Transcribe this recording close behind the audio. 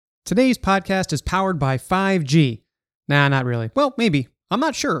Today's podcast is powered by 5G. Nah, not really. Well, maybe. I'm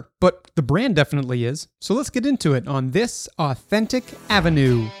not sure, but the brand definitely is. So let's get into it on this Authentic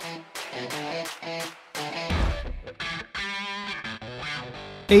Avenue.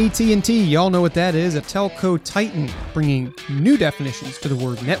 AT&T, y'all know what that is, a telco titan, bringing new definitions to the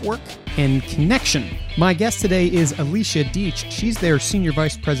word network and connection. My guest today is Alicia Dietsch. She's their Senior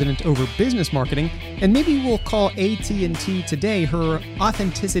Vice President over Business Marketing, and maybe we'll call AT&T today her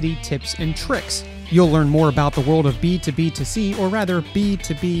authenticity tips and tricks. You'll learn more about the world of B2B2C, or rather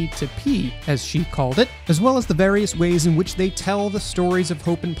B2B2P, as she called it, as well as the various ways in which they tell the stories of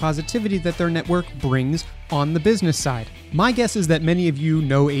hope and positivity that their network brings on the business side. My guess is that many of you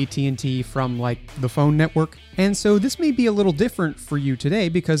know AT&T from like the phone network, and so this may be a little different for you today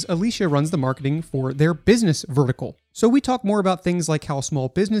because Alicia runs the marketing for their business vertical. So we talk more about things like how small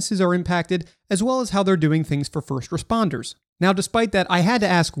businesses are impacted, as well as how they're doing things for first responders. Now, despite that, I had to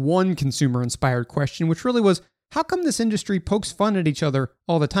ask one consumer-inspired question, which really was, how come this industry pokes fun at each other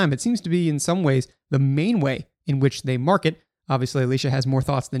all the time? It seems to be, in some ways, the main way in which they market. Obviously, Alicia has more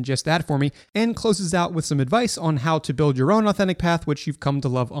thoughts than just that for me, and closes out with some advice on how to build your own authentic path, which you've come to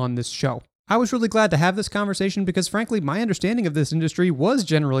love on this show. I was really glad to have this conversation because, frankly, my understanding of this industry was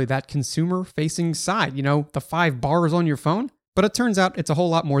generally that consumer-facing side, the 5 bars on your phone. But it turns out it's a whole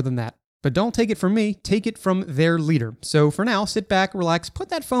lot more than that. But don't take it from me, take it from their leader. So for now, sit back, relax, put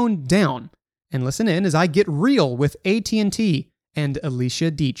that phone down, and listen in as I get real with AT&T and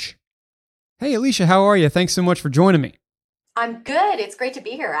Alicia Dietsch. Hey Alicia, how are you? Thanks so much for joining me. I'm good. It's great to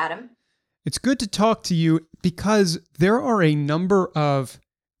be here, Adam. It's good to talk to you because there are a number of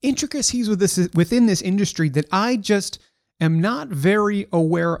intricacies within this industry that I just am not very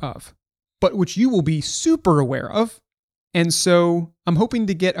aware of, but which you will be super aware of. And so I'm hoping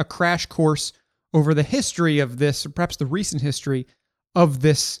to get a crash course over the history of this, or perhaps the recent history of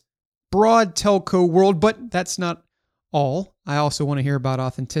this broad telco world, but that's not all. I also want to hear about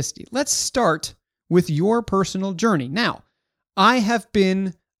authenticity. Let's start with your personal journey. Now, I have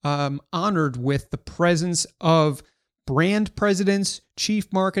been honored with the presence of brand presidents,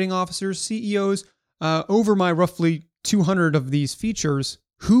 chief marketing officers, CEOs, over my roughly 200 of these features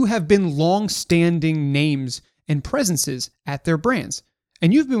who have been long-standing names and presences at their brands.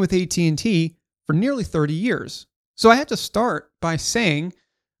 And you've been with AT&T for nearly 30 years. So I have to start by saying,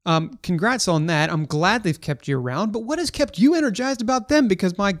 congrats on that. I'm glad they've kept you around, but what has kept you energized about them?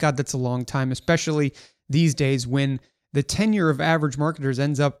 Because my God, that's a long time, especially these days when the tenure of average marketers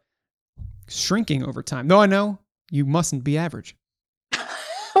ends up shrinking over time. Though I know you mustn't be average.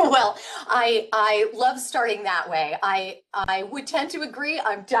 Well, I love starting that way. I would tend to agree.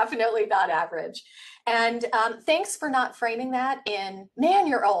 I'm definitely not average. And thanks for not framing that in, man,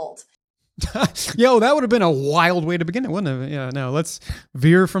 you're old. Yo, that would have been a wild way to begin it, wouldn't it? Yeah, no, let's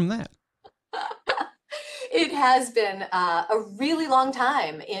veer from that. It has been a really long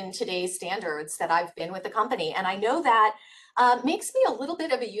time in today's standards that I've been with the company. And I know that makes me a little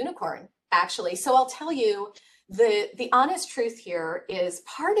bit of a unicorn, actually. So I'll tell you, the honest truth here is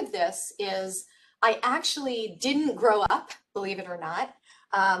part of this is I actually didn't grow up, believe it or not,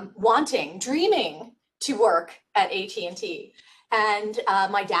 dreaming to work at AT&T. And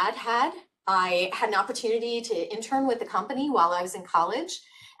my dad had. I had an opportunity to intern with the company while I was in college.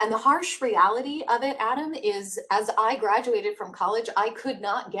 And the harsh reality of it, Adam, is as I graduated from college, I could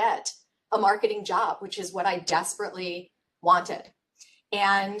not get a marketing job, which is what I desperately wanted.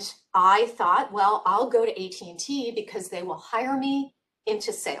 And I thought, well, I'll go to AT&T because they will hire me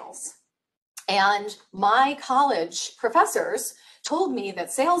into sales. And my college professors told me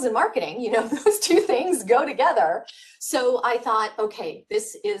that sales and marketing, those two things go together. So I thought, okay,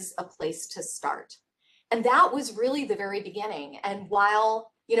 this is a place to start. And that was really the very beginning. And while,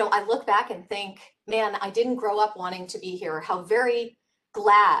 I look back and think, man, I didn't grow up wanting to be here, how very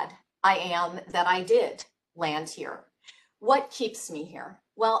glad I am that I did land here. What keeps me here?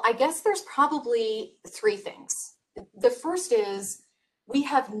 Well, I guess there's probably 3 things. The first is we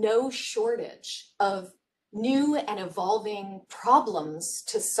have no shortage of new and evolving problems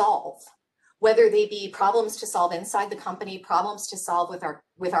to solve, whether they be problems to solve inside the company, problems to solve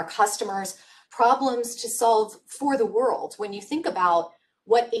with our customers, problems to solve for the world. When you think about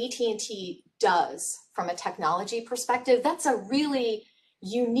what AT&T does from a technology perspective, that's a really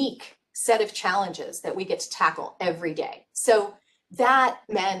unique set of challenges that we get to tackle every day. So that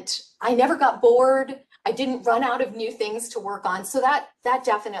meant I never got bored. I didn't run out of new things to work on. So that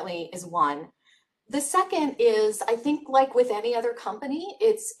definitely is one. The second is, I think like with any other company,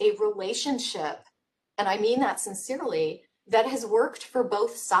 it's a relationship, and I mean that sincerely, that has worked for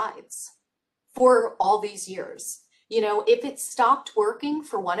both sides for all these years. If it stopped working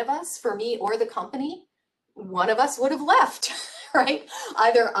for one of us, for me or the company, one of us would have left, right?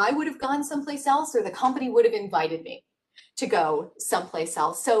 Either I would have gone someplace else or the company would have invited me to go someplace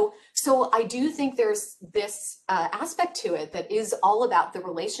else. So I do think there's this aspect to it that is all about the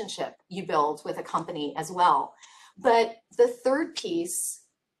relationship you build with a company as well. But the third piece,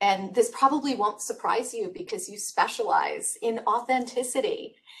 and this probably won't surprise you because you specialize in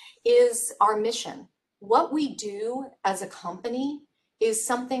authenticity, is our mission. What we do as a company is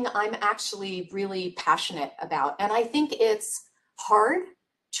something I'm actually really passionate about. And I think it's hard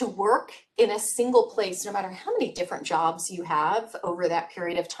to work in a single place, no matter how many different jobs you have over that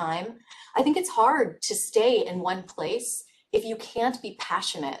period of time. I think it's hard to stay in one place if you can't be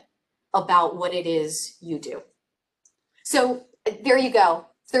passionate about what it is you do. So there you go.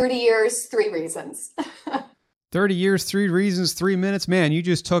 30 years, 3 reasons. 30 years, 3 reasons, 3 minutes. Man, you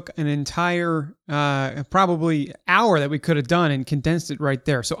just took an entire probably hour that we could have done and condensed it right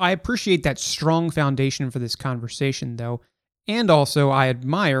there. So I appreciate that strong foundation for this conversation, though. And also, I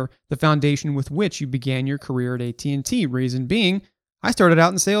admire the foundation with which you began your career at AT&T. Reason being, I started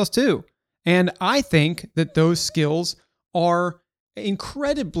out in sales too. And I think that those skills are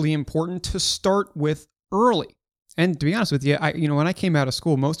incredibly important to start with early. And to be honest with you, when I came out of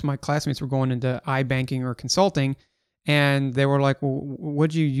school, most of my classmates were going into iBanking or consulting, and they were like, "Well,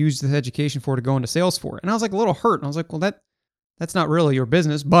 what'd you use this education for to go into sales for?" And I was like a little hurt. And I was like, "Well, that's not really your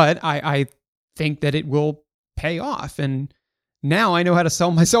business, but I think that it will pay off. And now I know how to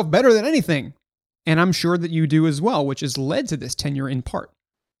sell myself better than anything." And I'm sure that you do as well, which has led to this tenure in part.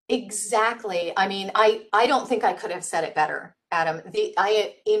 Exactly. I mean, I don't think I could have said it better, Adam.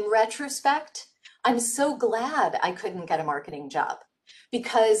 In retrospect, I'm so glad I couldn't get a marketing job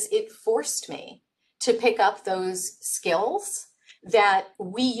because it forced me to pick up those skills that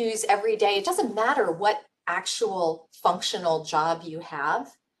we use every day. It doesn't matter what actual functional job you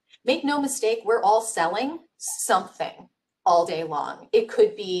have. Make no mistake, we're all selling something all day long. It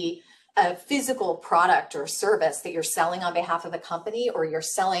could be a physical product or service that you're selling on behalf of the company, or you're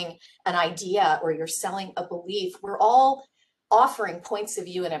selling an idea, or you're selling a belief. We're all offering points of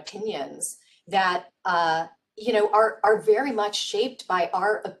view and opinions that are very much shaped by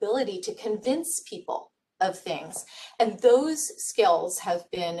our ability to convince people of things. And those skills have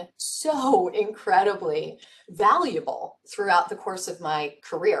been so incredibly valuable throughout the course of my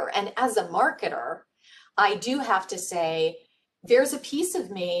career. And as a marketer, I do have to say, there's a piece of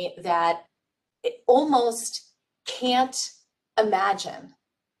me that almost can't imagine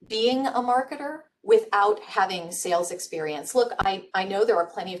being a marketer without having sales experience. Look, I know there are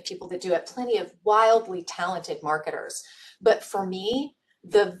plenty of people that do it, plenty of wildly talented marketers. But for me,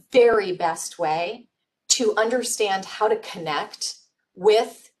 the very best way to understand how to connect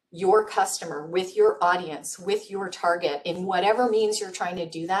with your customer, with your audience, with your target, in whatever means you're trying to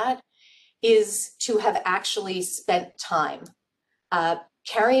do that, is to have actually spent time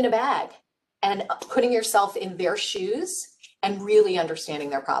carrying a bag and putting yourself in their shoes and really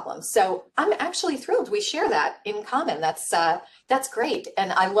understanding their problems. So I'm actually thrilled we share that in common. That's great.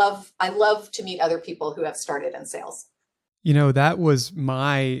 And I love to meet other people who have started in sales. That was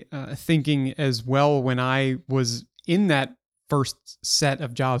my thinking as well when I was in that first set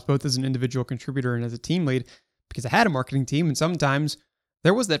of jobs, both as an individual contributor and as a team lead, because I had a marketing team. And sometimes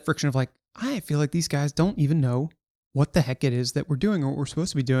there was that friction of like, I feel like these guys don't even know what the heck it is that we're doing or what we're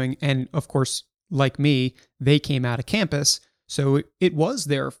supposed to be doing. And of course, like me, they came out of campus. So it was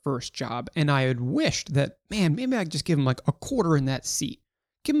their first job. And I had wished that, man, maybe I could just give them like a quarter in that seat.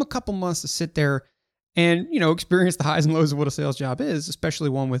 Give them a couple months to sit there and, experience the highs and lows of what a sales job is, especially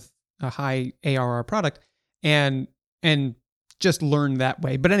one with a high ARR product, and just learn that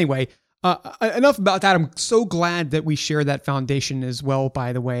way. But anyway, enough about that. I'm so glad that we share that foundation as well,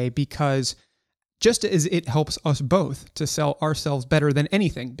 by the way, because just as it helps us both to sell ourselves better than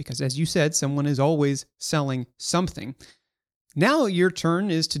anything, because as you said, someone is always selling something. Now your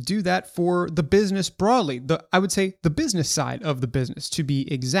turn is to do that for the business broadly. I would say the business side of the business, to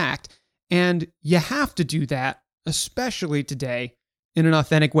be exact. And you have to do that, especially today, in an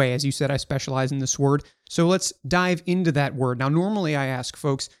authentic way. As you said, I specialize in this word. So let's dive into that word. Now, normally I ask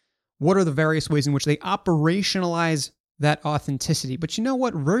folks, what are the various ways in which they operationalize that authenticity? But you know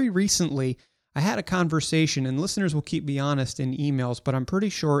what? Very recently, I had a conversation, and listeners will keep me honest in emails, but I'm pretty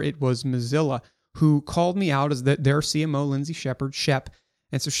sure it was Mozilla who called me out as their CMO, Lindsay Shep.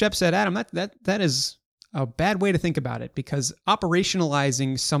 And so Shep said, Adam, that is a bad way to think about it, because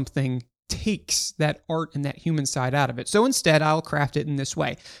operationalizing something takes that art and that human side out of it. So instead, I'll craft it in this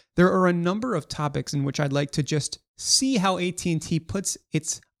way. There are a number of topics in which I'd like to just see how AT&T puts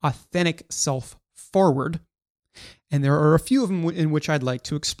its authentic self forward. And there are a few of them in which I'd like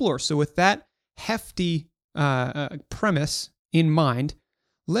to explore. So with that hefty premise in mind,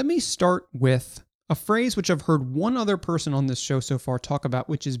 let me start with a phrase which I've heard one other person on this show so far talk about,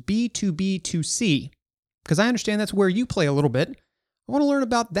 which is B2B2C, because I understand that's where you play a little bit. I want to learn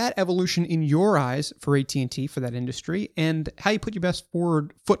about that evolution in your eyes for AT&T, for that industry, and how you put your best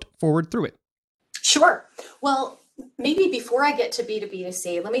foot forward through it. Sure. Well, maybe before I get to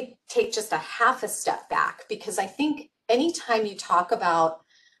B2B2C, let me take just a half a step back, because I think anytime you talk about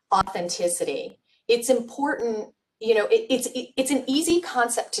authenticity, it's important. It's an easy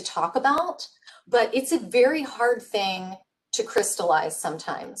concept to talk about, but it's a very hard thing to crystallize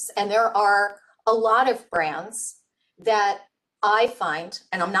sometimes. And there are a lot of brands that I find,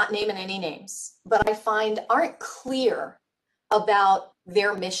 and I'm not naming any names, but I find aren't clear about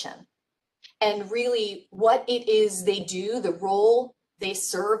their mission and really what it is they do, the role they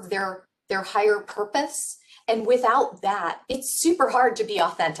serve, their higher purpose. And without that, it's super hard to be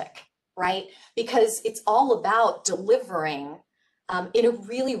authentic, right? Because it's all about delivering in a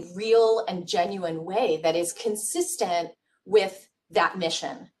really real and genuine way that is consistent with that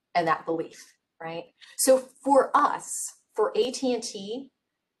mission and that belief, right? So for us, for AT&T,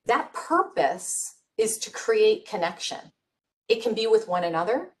 that purpose is to create connection. It can be with one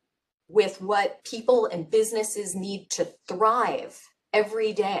another, with what people and businesses need to thrive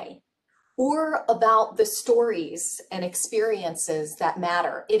every day, or about the stories and experiences that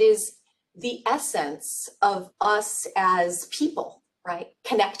matter. It is the essence of us as people, right?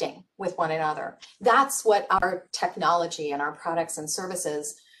 Connecting with one another. That's what our technology and our products and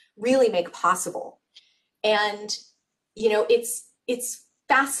services really make possible. And, it's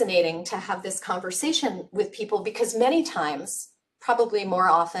fascinating to have this conversation with people, because many times, probably more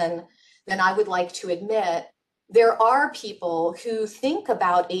often than I would like to admit, there are people who think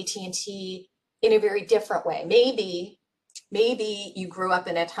about AT&T in a very different way. Maybe you grew up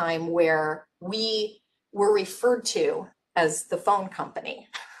in a time where we were referred to as the phone company,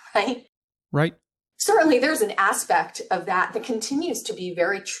 right? Right. Certainly there's an aspect of that continues to be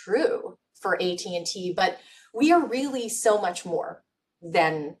very true for AT&T, but we are really so much more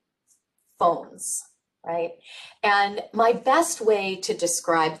than phones, right? And my best way to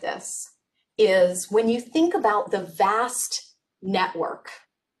describe this is when you think about the vast network,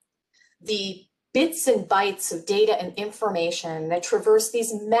 the bits and bytes of data and information that traverse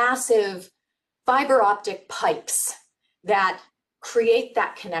these massive fiber optic pipes that create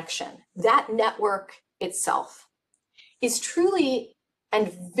that connection, that network itself is truly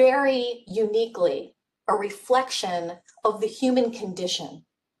and very uniquely a reflection of the human condition.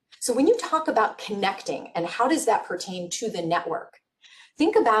 So when you talk about connecting and how does that pertain to the network,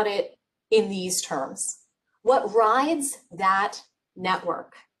 think about it in these terms. What rides that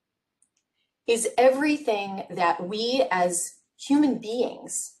network is everything that we as human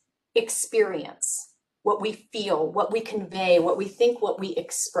beings experience, what we feel, what we convey, what we think, what we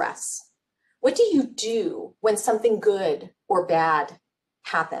express. What do you do when something good or bad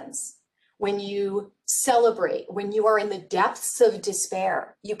happens? When you celebrate, when you are in the depths of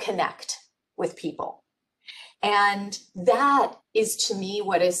despair, you connect with people. And that is, to me,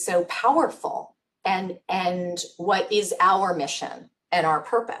 what is so powerful and what is our mission and our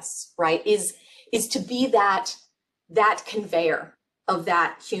purpose, right? Is to be that conveyor of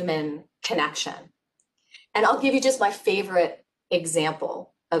that human connection. And I'll give you just my favorite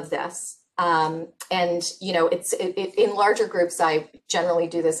example of this. It's in larger groups, I generally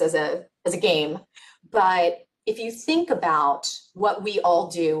do this as a game. But if you think about what we all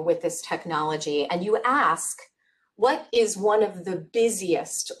do with this technology and you ask, what is one of the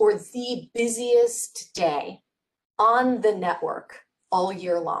busiest or the busiest day on the network all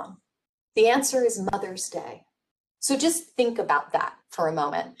year long? The answer is Mother's Day. So just think about that for a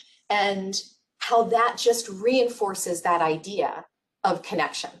moment and how that just reinforces that idea of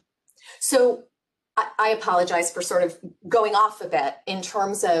connection. So I apologize for sort of going off a bit in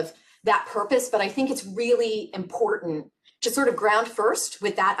terms of that purpose, but I think it's really important to sort of ground first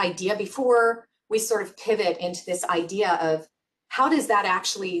with that idea before we sort of pivot into this idea of how does that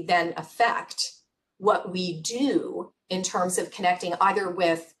actually then affect what we do in terms of connecting either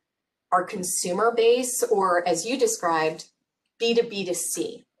with our consumer base or, as you described,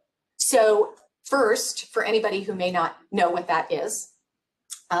 B2B2C. So first, for anybody who may not know what that is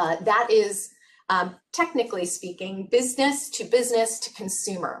technically speaking, business to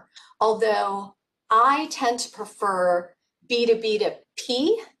consumer. Although I tend to prefer B2B to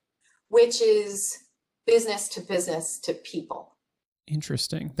P, which is business to people.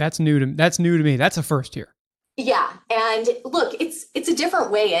 Interesting. That's new to me. That's a first here. Yeah, and look, it's a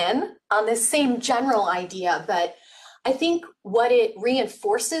different way in on this same general idea, but I think what it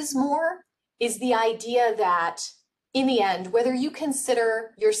reinforces more is the idea that in the end, whether you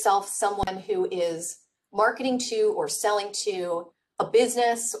consider yourself someone who is marketing to or selling to a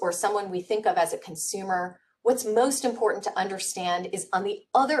business or someone we think of as a consumer, what's most important to understand is on the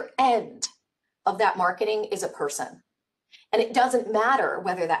other end of that marketing is a person. And it doesn't matter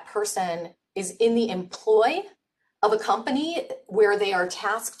whether that person is in the employ of a company where they are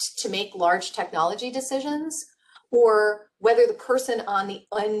tasked to make large technology decisions, or whether the person on the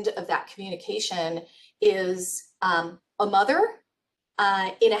end of that communication is a mother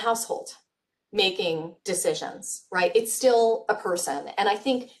in a household making decisions, right? It's still a person. And I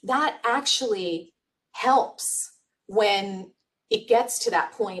think that actually helps when it gets to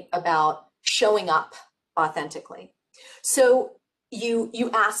that point about showing up authentically. So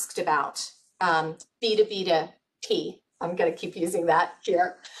you asked about B2B to P. I'm going to keep using that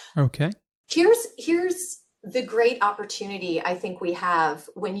here. Okay. Here's the great opportunity I think we have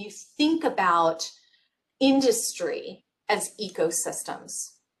when you think about industry as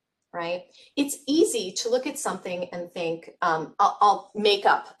ecosystems, right? It's easy to look at something and think, I'll make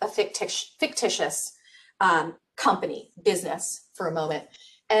up a fictitious company, business for a moment.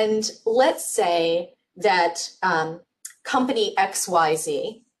 And let's say that company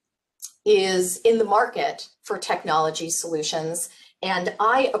XYZ is in the market for technology solutions, and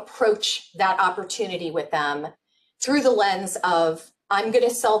I approach that opportunity with them through the lens of, I'm going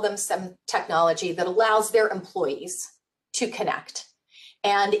to sell them some technology that allows their employees to connect.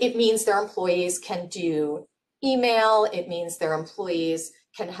 And it means their employees can do email. It means their employees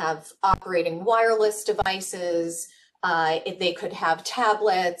can have operating wireless devices. They could have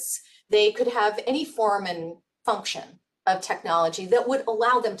tablets. They could have any form and function of technology that would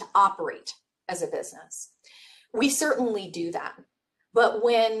allow them to operate as a business. We certainly do that. But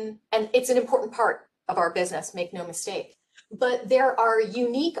and it's an important part of our business, make no mistake. But there are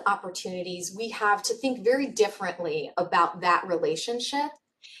unique opportunities we have to think very differently about that relationship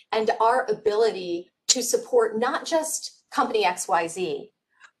and our ability to support not just company XYZ,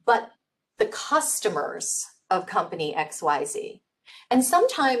 but the customers of company XYZ. And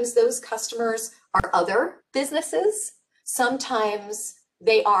sometimes those customers are other businesses. Sometimes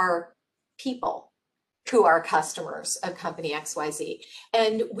they are people who are customers of company XYZ.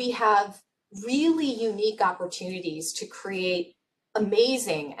 And we have really unique opportunities to create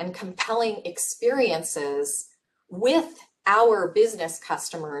amazing and compelling experiences with our business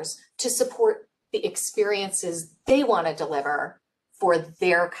customers to support the experiences they want to deliver for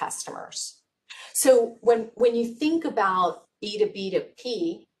their customers. So when you think about B2B to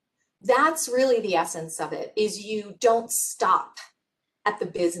P, that's really the essence of it, is you don't stop at the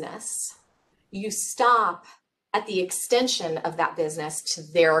business. You stop at the extension of that business to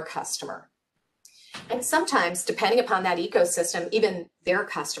their customer. And sometimes, depending upon that ecosystem, even their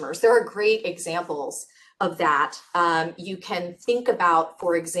customers, there are great examples of that. You can think about,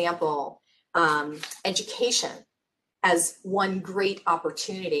 for example, education as one great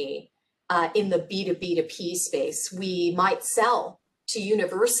opportunity in the B2B to P space. We might sell to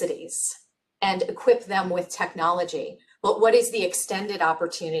universities and equip them with technology. But what is the extended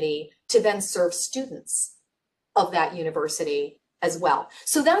opportunity to then serve students of that university as well?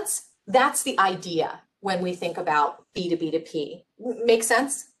 So that's the idea when we think about B2B to P. Make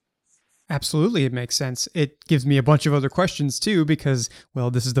sense? Absolutely, it makes sense. It gives me a bunch of other questions too, because,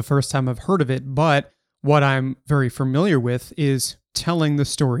 well, this is the first time I've heard of it, but what I'm very familiar with is telling the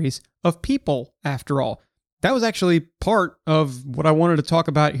stories of people, after all. That was actually part of what I wanted to talk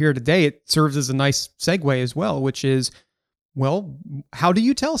about here today. It serves as a nice segue as well, which is, well, how do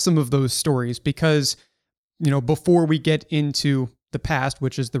you tell some of those stories? Because, before we get into the past,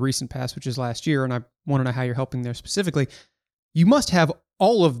 which is the recent past, which is last year, and I want to know how you're helping there specifically, you must have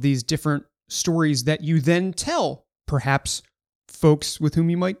all of these different stories that you then tell, perhaps folks with whom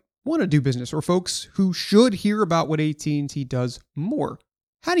you might want to do business or folks who should hear about what AT&T does more.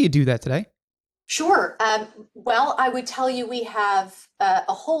 How do you do that today? Sure. Well, I would tell you we have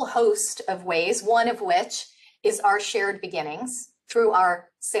a whole host of ways, one of which is our shared beginnings through our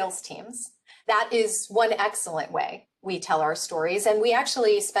sales teams. That is one excellent way we tell our stories. And we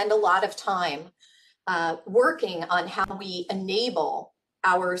actually spend a lot of time working on how we enable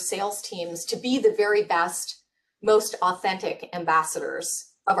our sales teams to be the very best, most authentic ambassadors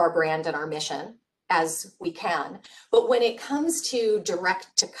of our brand and our mission as we can. But when it comes to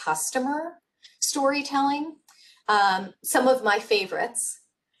direct to customer storytelling, some of my favorites,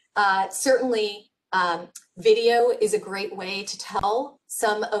 certainly video is a great way to tell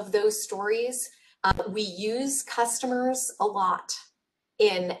some of those stories. We use customers a lot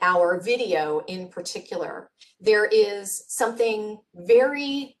in our video in particular, there is something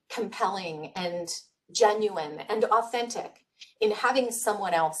very compelling and genuine and authentic in having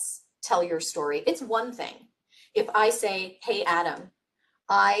someone else tell your story. It's one thing if I say, hey, Adam,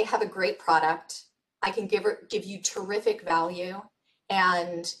 I have a great product. I can give you terrific value,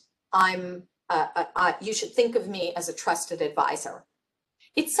 and you should think of me as a trusted advisor.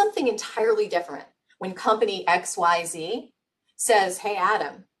 It's something entirely different when company XYZ says, hey,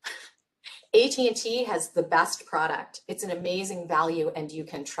 Adam, AT&T has the best product. It's an amazing value and you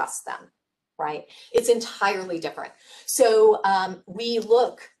can trust them, right? It's entirely different. So we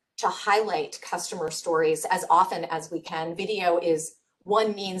look to highlight customer stories as often as we can. Video is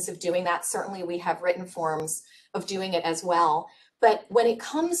one means of doing that. Certainly we have written forms of doing it as well. But when it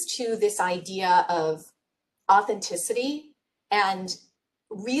comes to this idea of authenticity and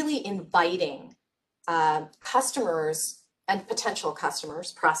really inviting customers and potential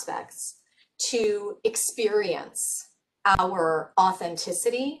customers, prospects, to experience our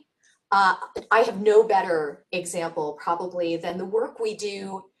authenticity, I have no better example probably than the work we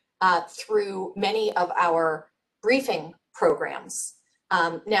do through many of our briefing programs.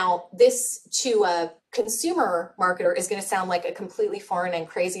 Now, this to a consumer marketer is going to sound like a completely foreign and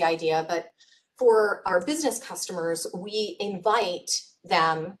crazy idea, but for our business customers, we invite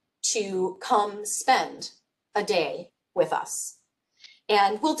them to come spend a day with us.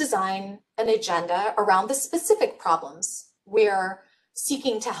 And we'll design an agenda around the specific problems we're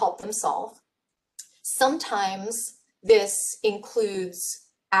seeking to help them solve. Sometimes this includes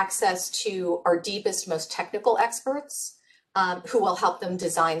access to our deepest, most technical experts who will help them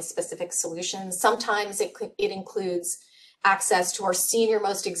design specific solutions. Sometimes it includes access to our senior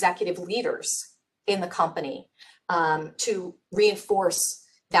most executive leaders in the company to reinforce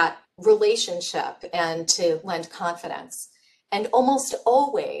that relationship and to lend confidence. And almost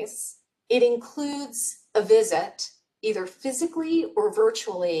always it includes a visit, either physically or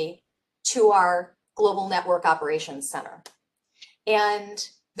virtually, to our Global Network Operations Center. And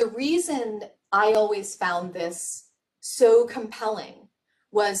the reason I always found this so compelling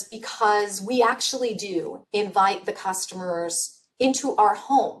was because we actually do invite the customers into our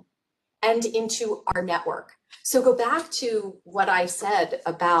home and into our network. So go back to what I said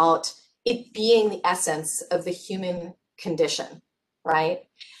about it being the essence of the human condition, right?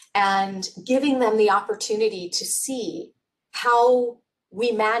 And giving them the opportunity to see how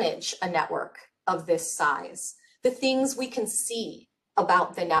we manage a network of this size, the things we can see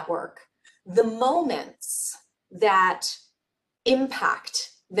about the network, the moments that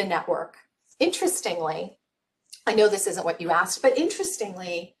impact the network. Interestingly, I know this isn't what you asked, but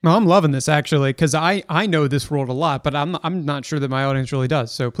interestingly... No, I'm loving this actually, because I know this world a lot, but I'm not sure that my audience really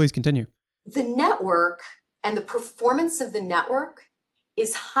does. So please continue. The network and the performance of the network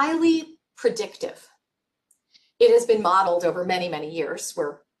is highly predictive. It has been modeled over many, many years.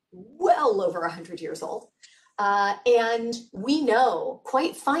 We're well over 100 years old. And we know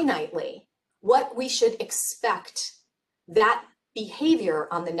quite finitely what we should expect that behavior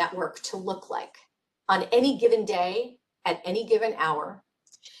on the network to look like on any given day, at any given hour.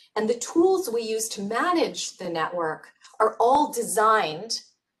 And the tools we use to manage the network are all designed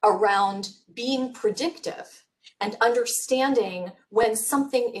around being predictive and understanding when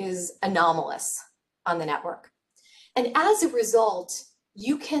something is anomalous on the network. And as a result,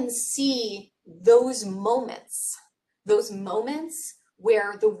 you can see those moments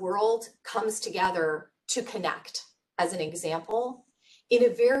where the world comes together to connect, as an example, in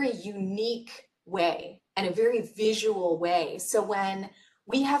a very unique way and a very visual way. So when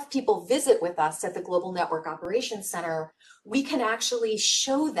we have people visit with us at the Global Network Operations Center, we can actually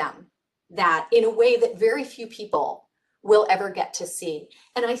show them that in a way that very few people will ever get to see.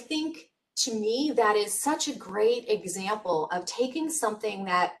 And I think, to me, that is such a great example of taking something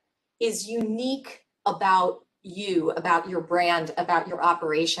that is unique about you, about your brand, about your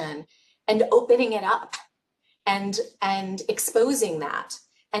operation, and opening it up and exposing that.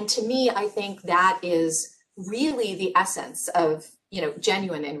 And to me, I think that is really the essence of,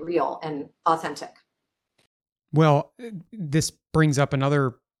 genuine and real and authentic. Well, this brings up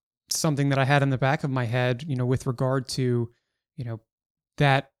another something that I had in the back of my head, with regard to,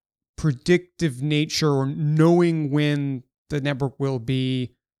 that predictive nature or knowing when the network will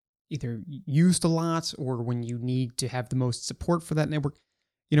be either used a lot or when you need to have the most support for that network.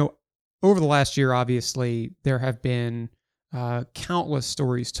 Over the last year, obviously, there have been countless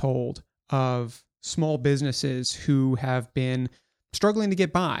stories told of small businesses who have been struggling to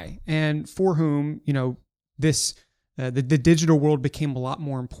get by and for whom, this the digital world became a lot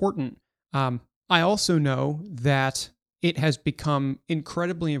more important. I also know that it has become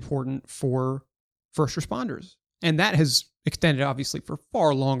incredibly important for first responders. And that has extended, obviously, for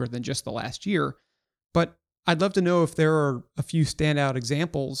far longer than just the last year. But I'd love to know if there are a few standout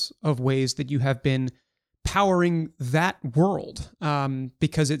examples of ways that you have been powering that world,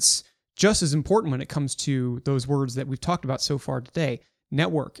 because it's just as important when it comes to those words that we've talked about so far today,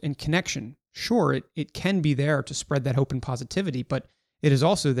 network and connection. Sure, it can be there to spread that hope and positivity, but it is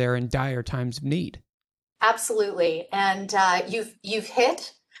also there in dire times of need. Absolutely. And you've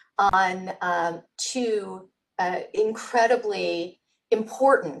hit on two incredibly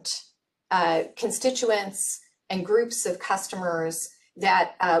important constituents and groups of customers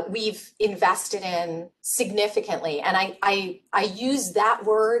that we've invested in significantly. And I use that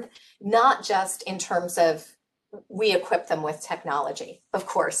word not just in terms of we equip them with technology, of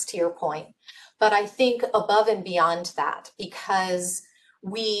course, to your point, but I think above and beyond that, because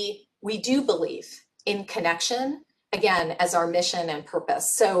we do believe in connection, again, as our mission and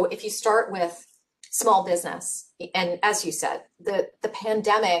purpose. So if you start with small business, and as you said, the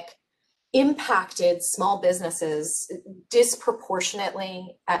pandemic impacted small businesses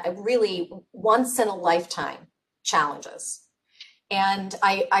disproportionately, really once in a lifetime challenges. And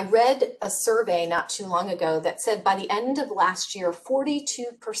I read a survey not too long ago that said by the end of last year,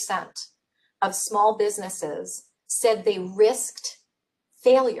 42% of small businesses said they risked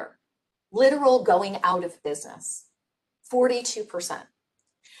failure, literal going out of business, 42%.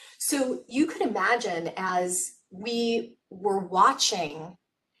 So you could imagine as we were watching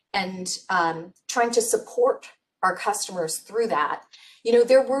and trying to support our customers through that,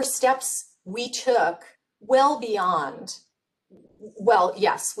 there were steps we took well beyond, well,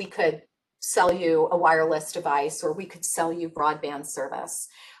 yes, we could sell you a wireless device or we could sell you broadband service.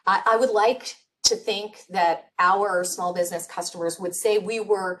 I would like to think that our small business customers would say we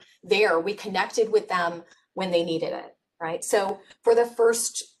were there, we connected with them when they needed it, right? So for the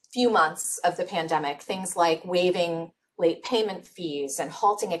first few months of the pandemic, things like waiving late payment fees and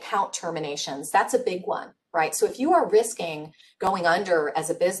halting account terminations, that's a big one, right? So if you are risking going under as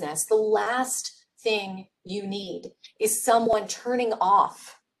a business, the last thing you need is someone turning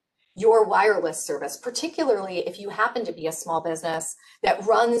off your wireless service, particularly if you happen to be a small business that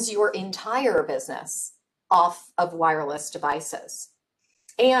runs your entire business off of wireless devices.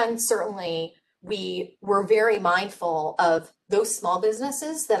 And certainly we were very mindful of those small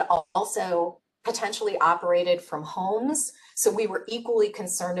businesses that also potentially operated from homes. So we were equally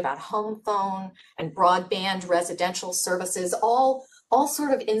concerned about home phone and broadband residential services, all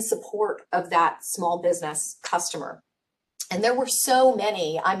sort of in support of that small business customer. And there were so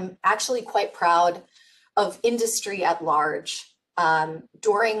many. I'm actually quite proud of industry at large.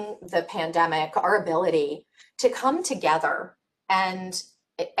 During the pandemic, our ability to come together and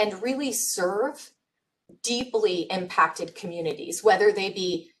really serve deeply impacted communities, whether they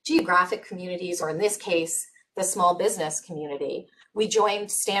be geographic communities or in this case, the small business community. We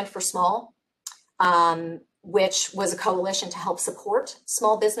joined Stand for Small, which was a coalition to help support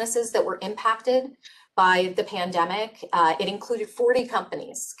small businesses that were impacted by the pandemic. It included 40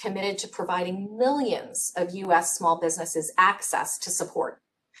 companies committed to providing millions of US small businesses access to support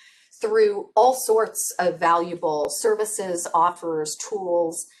through all sorts of valuable services, offers,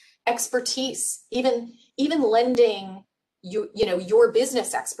 tools, expertise, even lending your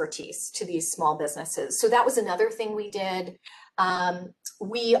business expertise to these small businesses. So that was another thing we did.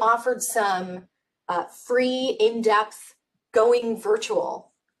 We offered some free, in-depth, going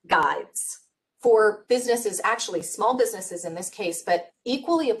virtual guides for businesses, actually small businesses in this case, but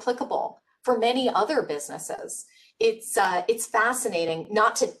equally applicable for many other businesses. It's fascinating,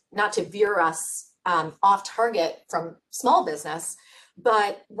 not to veer us off target from small business,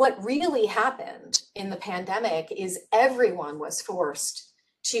 but what really happened in the pandemic is everyone was forced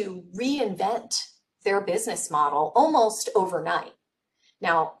to reinvent their business model almost overnight.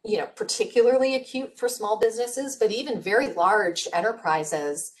 Now, particularly acute for small businesses, but even very large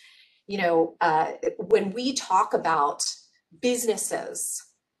enterprises, when we talk about businesses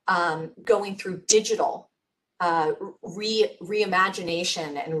going through digital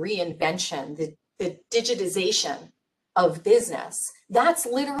reimagination and reinvention, the digitization of business, that's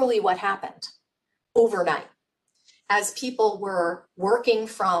literally what happened overnight. As people were working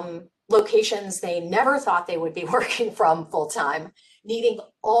from locations they never thought they would be working from full time, needing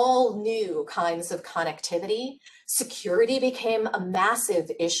all new kinds of connectivity, security became a massive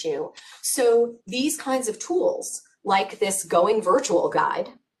issue. So these kinds of tools, like this Going Virtual guide,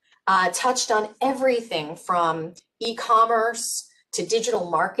 touched on everything from e-commerce to digital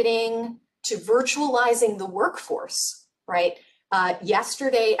marketing to virtualizing the workforce, right?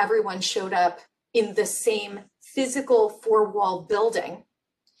 Yesterday, everyone showed up in the same physical four-wall building,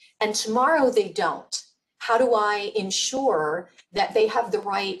 and tomorrow they don't? How do I ensure that they have the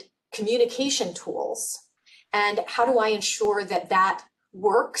right communication tools? And how do I ensure that that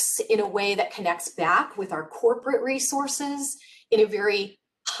works in a way that connects back with our corporate resources in a very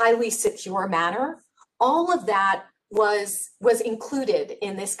highly secure manner? All of that was included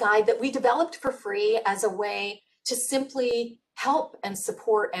in this guide that we developed for free as a way to simply help and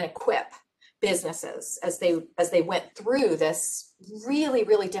support and equip businesses as they went through this really,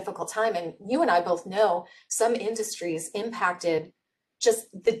 really difficult time. And you and I both know some industries impacted, just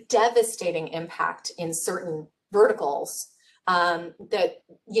the devastating impact in certain verticals that,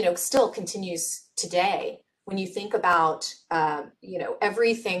 you know, still continues today. When you think about, you know,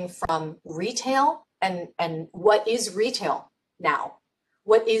 everything from retail and what is retail now,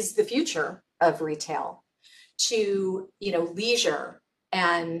 what is the future of retail, to, you know, leisure,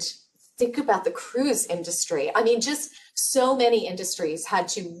 and think about the cruise industry. I mean, just so many industries had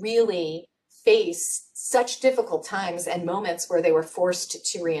to really face such difficult times and moments where they were forced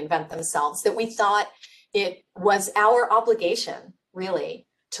to reinvent themselves, that we thought it was our obligation, really,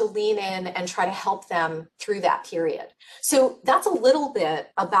 to lean in and try to help them through that period. So that's a little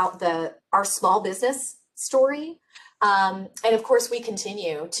bit about our small business story. And of course, we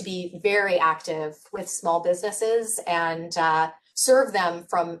continue to be very active with small businesses and serve them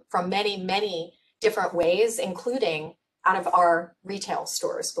from many, many different ways, including out of our retail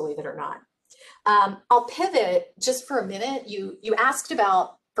stores, believe it or not. I'll pivot just for a minute. You asked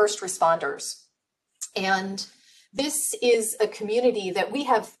about first responders, and this is a community that we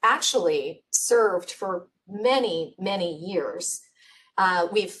have actually served for many, many years.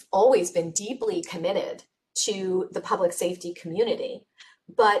 We've always been deeply committed to the public safety community,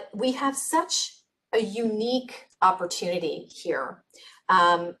 but we have such a unique opportunity here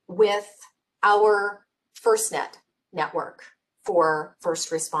with our FirstNet network for first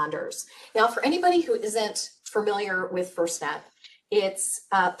responders. Now, for anybody who isn't familiar with FirstNet, it's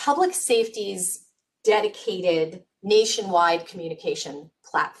public safety's dedicated nationwide communication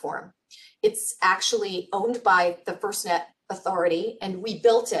platform. It's actually owned by the FirstNet Authority, and we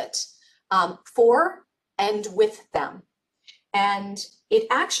built it for and with them. And it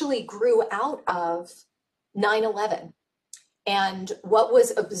actually grew out of 9/11 and what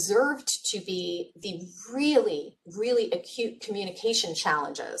was observed to be the really, really acute communication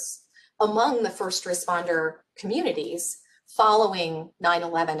challenges among the first responder communities following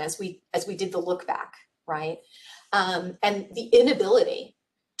 9/11 as we did the look back, right? And the inability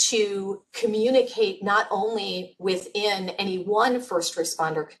to communicate not only within any one first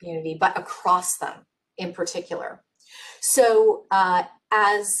responder community, but across them in particular. So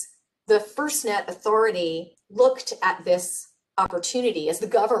as the FirstNet Authority looked at this opportunity, as the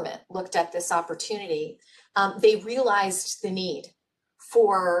government looked at this opportunity, they realized the need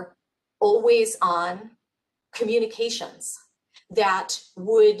for always on communications that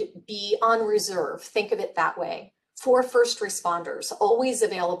would be on reserve, think of it that way, for first responders, always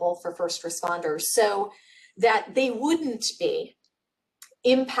available for first responders, so that they wouldn't be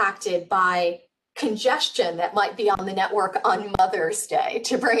impacted by congestion that might be on the network on Mother's Day,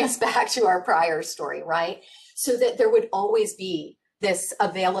 to bring us back to our prior story, right? So that there would always be this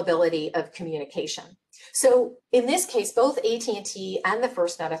availability of communication. So in this case, both AT&T and the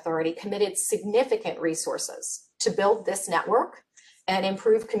FirstNet Authority committed significant resources to build this network and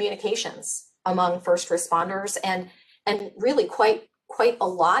improve communications among first responders and really quite a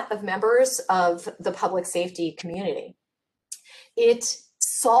lot of members of the public safety community. It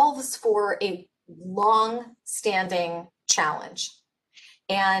solves for a long-standing challenge.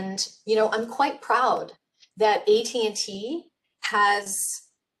 And, you know, I'm quite proud that AT&T has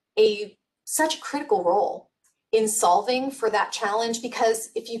such a critical role in solving for that challenge,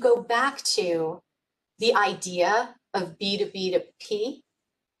 because if you go back to the idea of B2B to P,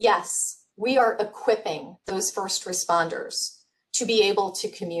 yes, we are equipping those first responders to be able to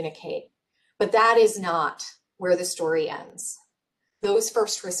communicate, but that is not where the story ends. Those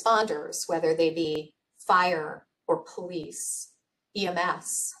first responders, whether they be fire or police,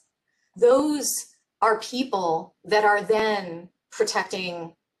 EMS, those are people that are then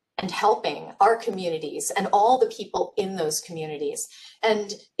protecting and helping our communities and all the people in those communities.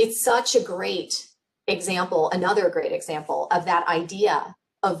 And it's such a great example, another great example of that idea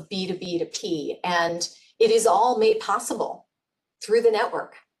of B2B to P. And it is all made possible through the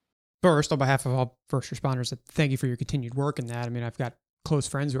network. First, on behalf of all first responders, thank you for your continued work in that. I mean, I've got close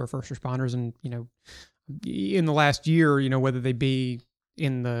friends who are first responders, and, you know, in the last year, you know, whether they be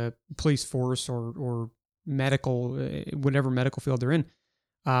in the police force or medical, whatever medical field they're in,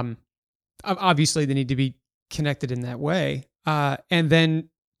 obviously they need to be connected in that way. And then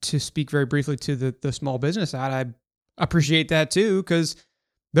to speak very briefly to the small business side, I appreciate that too, because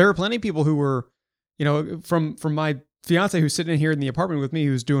there are plenty of people who were, from my fiance who's sitting in here in the apartment with me,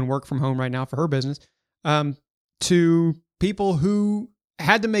 who's doing work from home right now for her business, to people who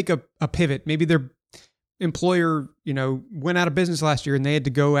had to make a pivot. Maybe their employer, went out of business last year and they had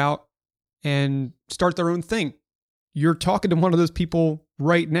to go out and start their own thing. You're talking to one of those people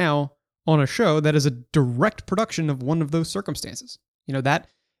right now on a show that is a direct production of one of those circumstances. That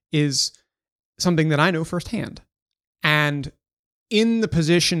is something that I know firsthand. And in the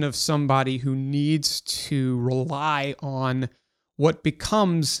position of somebody who needs to rely on what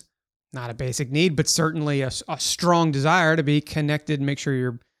becomes not a basic need, but certainly a strong desire to be connected and make sure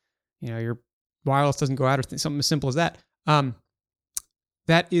your wireless doesn't go out or something as simple as that.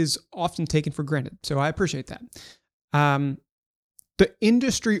 That is often taken for granted. So I appreciate that. The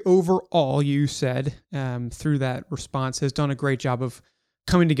industry overall, you said, through that response, has done a great job of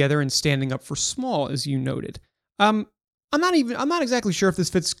coming together and standing up for small, as you noted. I'm not exactly sure if this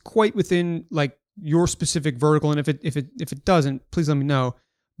fits quite within like your specific vertical, and if it doesn't, please let me know.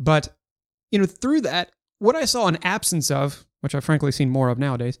 But through that, what I saw an absence of, which I've frankly seen more of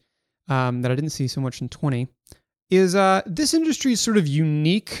nowadays, that I didn't see so much in 20, is this industry's sort of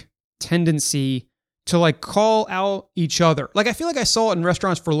unique tendency to like call out each other. Like I feel like I saw it in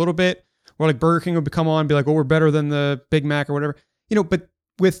restaurants for a little bit, where like Burger King would come on and be like, "Oh, we're better than the Big Mac" or whatever. But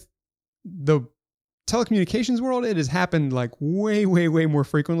with the telecommunications world, it has happened like way, way, way more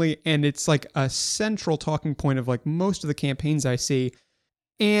frequently, and it's like a central talking point of like most of the campaigns I see.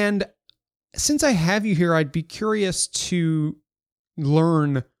 And since I have you here, I'd be curious to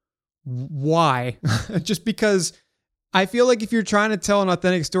learn why. Just because I feel like if you're trying to tell an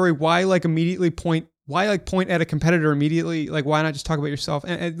authentic story, why point at a competitor immediately? Like, why not just talk about yourself?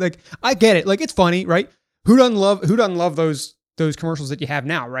 And like, I get it. Like, it's funny, right? Who doesn't love those commercials that you have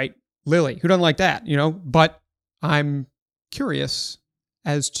now, right? Lily, who doesn't like that, But I'm curious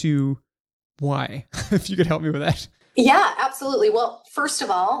as to why, if you could help me with that. Yeah, absolutely. Well, first of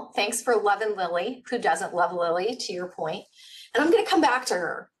all, thanks for loving Lily. Who doesn't love Lily, to your point? And I'm going to come back to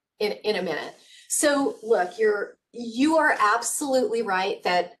her in a minute. So look, you are absolutely right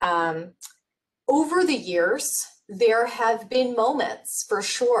that over the years, there have been moments for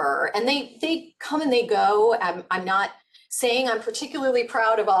sure, and they come and they go. I'm not saying I'm particularly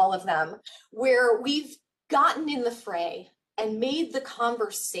proud of all of them, where we've gotten in the fray and made the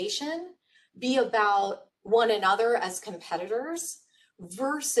conversation be about one another as competitors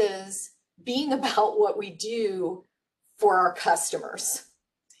versus being about what we do for our customers.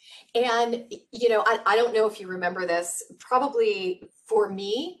 And, I don't know if you remember this, probably for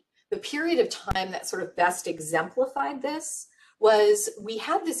me, the period of time that sort of best exemplified this was we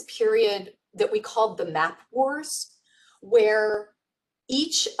had this period that we called the map wars, where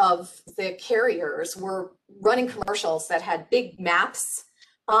each of the carriers were running commercials that had big maps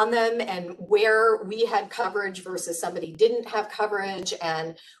on them and where we had coverage versus somebody didn't have coverage.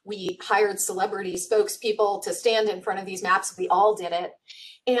 And we hired celebrity spokespeople to stand in front of these maps. We all did it.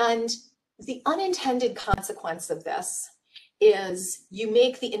 And the unintended consequence of this is you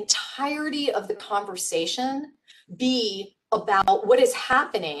make the entirety of the conversation be about what is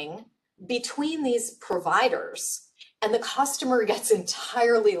happening between these providers, and the customer gets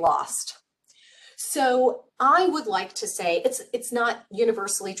entirely lost. So I would like to say it's not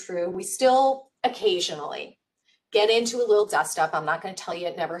universally true. We still occasionally get into a little dust up. I'm not going to tell you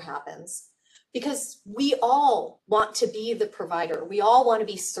it never happens, because we all want to be the provider. We all want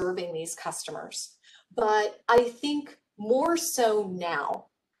to be serving these customers. But I think more so now,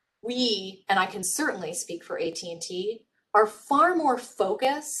 and I can certainly speak for AT&T, are far more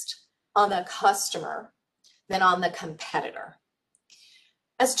focused on the customer than on the competitor.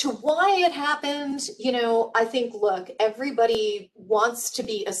 As to why it happened, I think, look, everybody wants to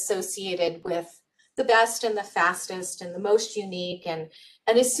be associated with the best and the fastest and the most unique. And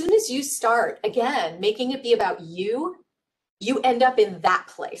as soon as you start, again, making it be about you end up in that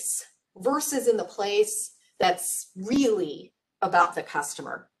place versus in the place that's really about the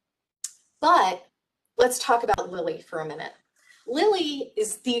customer. But let's talk about Lily for a minute. Lily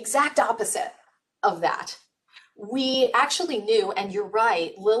is the exact opposite of that. We actually knew, and you're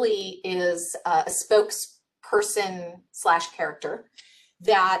right, Lily is a spokesperson / character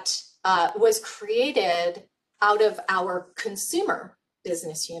that was created out of our consumer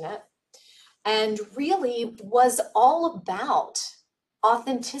business unit and really was all about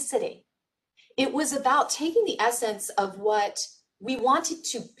authenticity. It was about taking the essence of what we wanted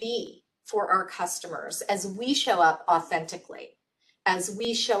to be for our customers as we show up authentically. as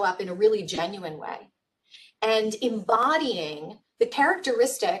we show up in a really genuine way and embodying the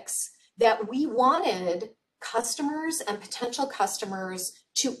characteristics that we wanted customers and potential customers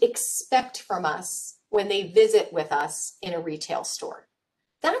to expect from us when they visit with us in a retail store.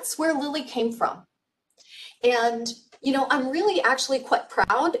 That's where Lily came from. And, I'm really actually quite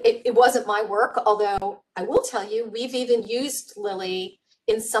proud. It wasn't my work, although I will tell you, we've even used Lily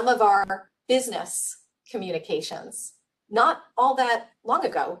in some of our business communications, not all that long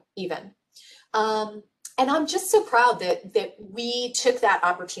ago, even. And I'm just so proud that we took that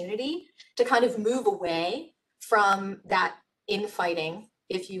opportunity to kind of move away from that infighting,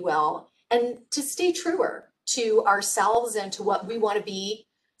 if you will, and to stay truer to ourselves and to what we want to be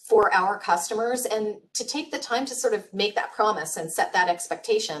for our customers, and to take the time to sort of make that promise and set that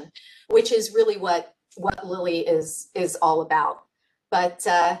expectation, which is really what Lily is all about. But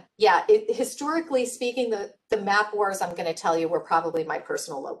yeah, historically speaking, the map wars, I'm going to tell you, were probably my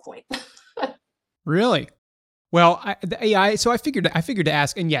personal low point. Really? Well, so I figured to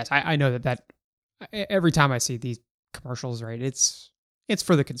ask, and yes, I know that every time I see these commercials, right, it's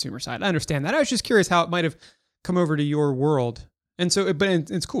for the consumer side. I understand that. I was just curious how it might have come over to your world. And so, but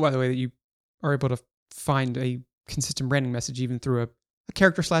it's cool, by the way, that you are able to find a consistent branding message even through a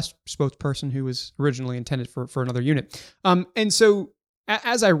character / spokesperson who was originally intended for another unit. And so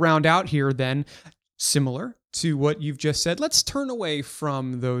as I round out here, then, similar to what you've just said, let's turn away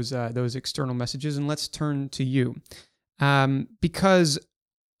from those external messages and let's turn to you, because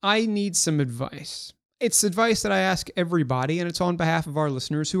I need some advice. It's advice that I ask everybody, and it's on behalf of our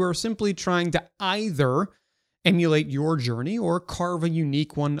listeners who are simply trying to either emulate your journey or carve a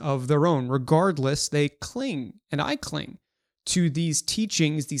unique one of their own. Regardless, they cling, and I cling, to these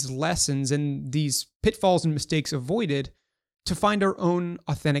teachings, these lessons, and these pitfalls and mistakes avoided to find our own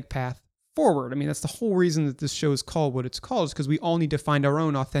authentic path forward. I mean, that's the whole reason that this show is called what it's called, is because we all need to find our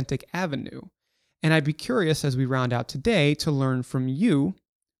own authentic avenue. And I'd be curious, as we round out today, to learn from you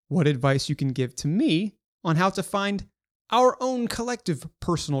what advice you can give to me on how to find our own collective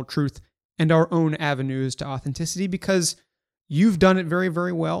personal truth and our own avenues to authenticity, because you've done it very,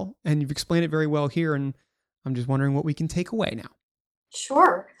 very well, and you've explained it very well here, and I'm just wondering what we can take away now.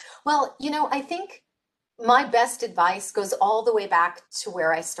 Sure. Well, I think my best advice goes all the way back to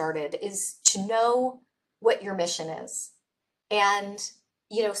where I started, is to know what your mission is. And,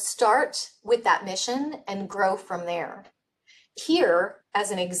 start with that mission and grow from there. Here,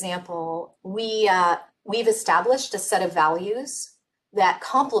 as an example, we've established a set of values that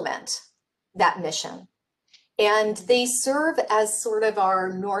complement that mission. And they serve as sort of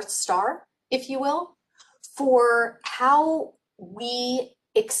our North Star, if you will, for how we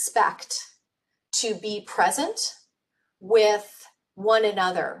expect to be present with one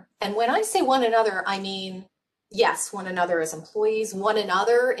another. And when I say one another, I mean, yes, one another as employees, one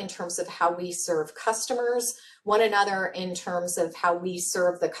another in terms of how we serve customers, one another in terms of how we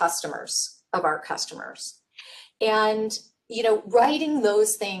serve the customers of our customers. And, writing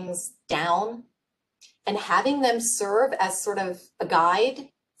those things down and having them serve as sort of a guide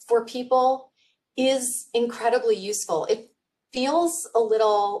for people is incredibly useful. It feels a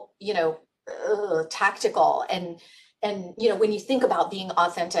little, tactical. And, when you think about being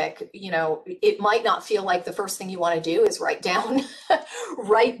authentic, it might not feel like the first thing you want to do is write down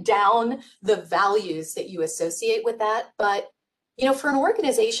the values that you associate with that. But, for an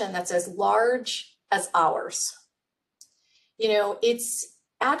organization that's as large as ours, it's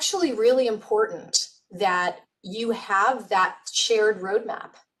actually really important that you have that shared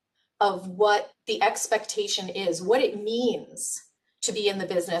roadmap of what the expectation is, what it means to be in the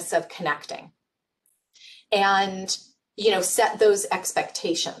business of connecting, and, set those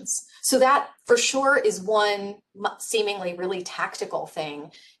expectations. So that for sure is one seemingly really tactical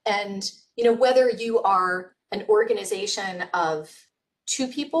thing. And, whether you are an organization of 2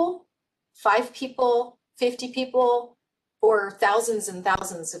 people, 5 people, 50 people, or thousands and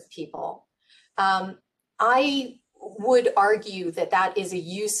thousands of people, I would argue that that is a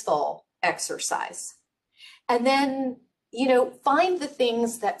useful exercise. And then, find the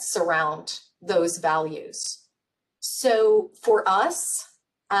things that surround those values. So for us,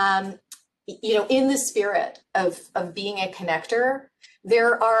 in the spirit of being a connector,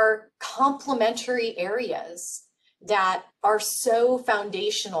 there are complementary areas that are so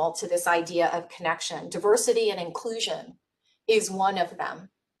foundational to this idea of connection. Diversity and inclusion is one of them,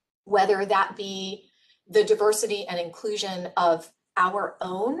 whether that be the diversity and inclusion of our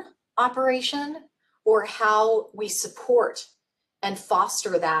own operation or how we support and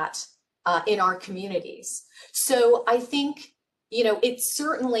foster that in our communities. So I think, it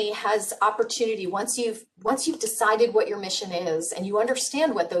certainly has opportunity once you've decided what your mission is and you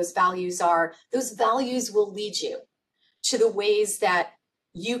understand what those values are. Those values will lead you to the ways that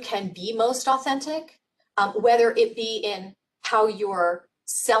you can be most authentic, whether it be in how you're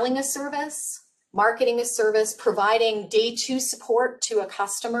selling a service, marketing a service, providing day two support to a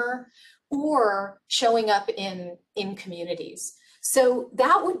customer, or showing up in communities. So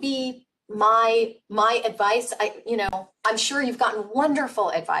that would be my advice. I'm sure you've gotten wonderful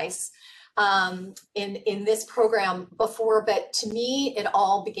advice in this program before, but to me, it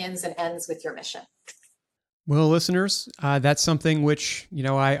all begins and ends with your mission. Well, listeners, that's something which,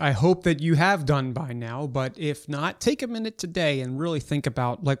 I hope that you have done by now. But if not, take a minute today and really think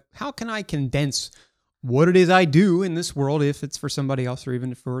about, how can I condense what it is I do in this world, if it's for somebody else or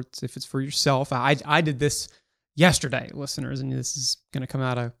even if it's for yourself. I did this yesterday, listeners, and this is going to come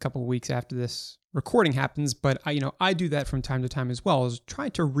out a couple of weeks after this recording happens. But I do that from time to time as well, is try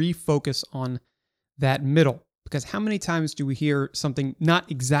to refocus on that middle. Because how many times do we hear something not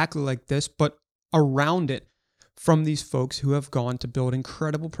exactly like this, but around it from these folks who have gone to build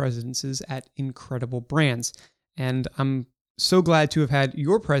incredible presences at incredible brands? And I'm so glad to have had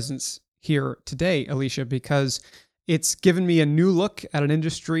your presence here today, Alicia, because it's given me a new look at an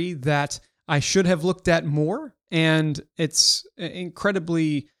industry that I should have looked at more. And it's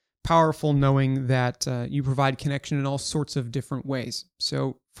incredibly powerful knowing that you provide connection in all sorts of different ways.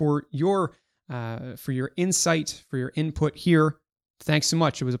 So for your insight, for your input here, thanks so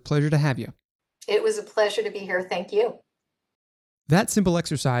much. It was a pleasure to have you. It was a pleasure to be here. Thank you. That simple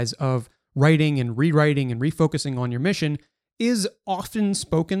exercise of writing and rewriting and refocusing on your mission is often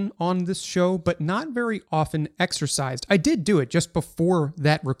spoken on this show, but not very often exercised. I did do it just before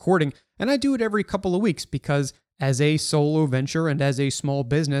that recording, and I do it every couple of weeks because as a solo venture and as a small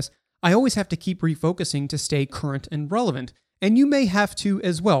business, I always have to keep refocusing to stay current and relevant. And you may have to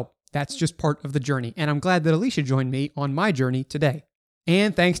as well. That's just part of the journey. And I'm glad that Alicia joined me on my journey today.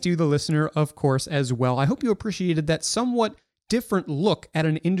 And thanks to the listener, of course, as well. I hope you appreciated that somewhat different look at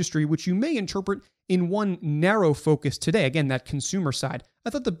an industry which you may interpret in one narrow focus today. Again, that consumer side. I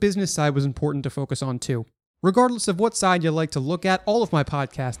thought the business side was important to focus on too. Regardless of what side you like to look at, all of my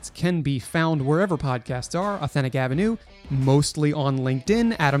podcasts can be found wherever podcasts are. Authentic Avenue, mostly on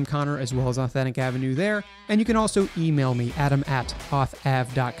LinkedIn, Adam Connor, as well as Authentic Avenue there. And you can also email me,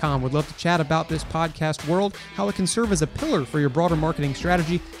 adam@authav.com. Would love to chat about this podcast world, how it can serve as a pillar for your broader marketing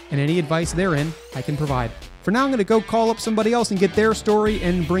strategy, and any advice therein I can provide. For now, I'm going to go call up somebody else and get their story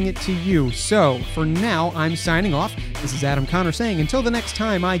and bring it to you. So, for now, I'm signing off. This is Adam Connor saying, until the next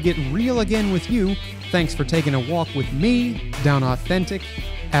time I get real again with you, thanks for taking a walk with me down Authentic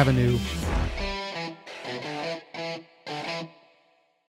Avenue.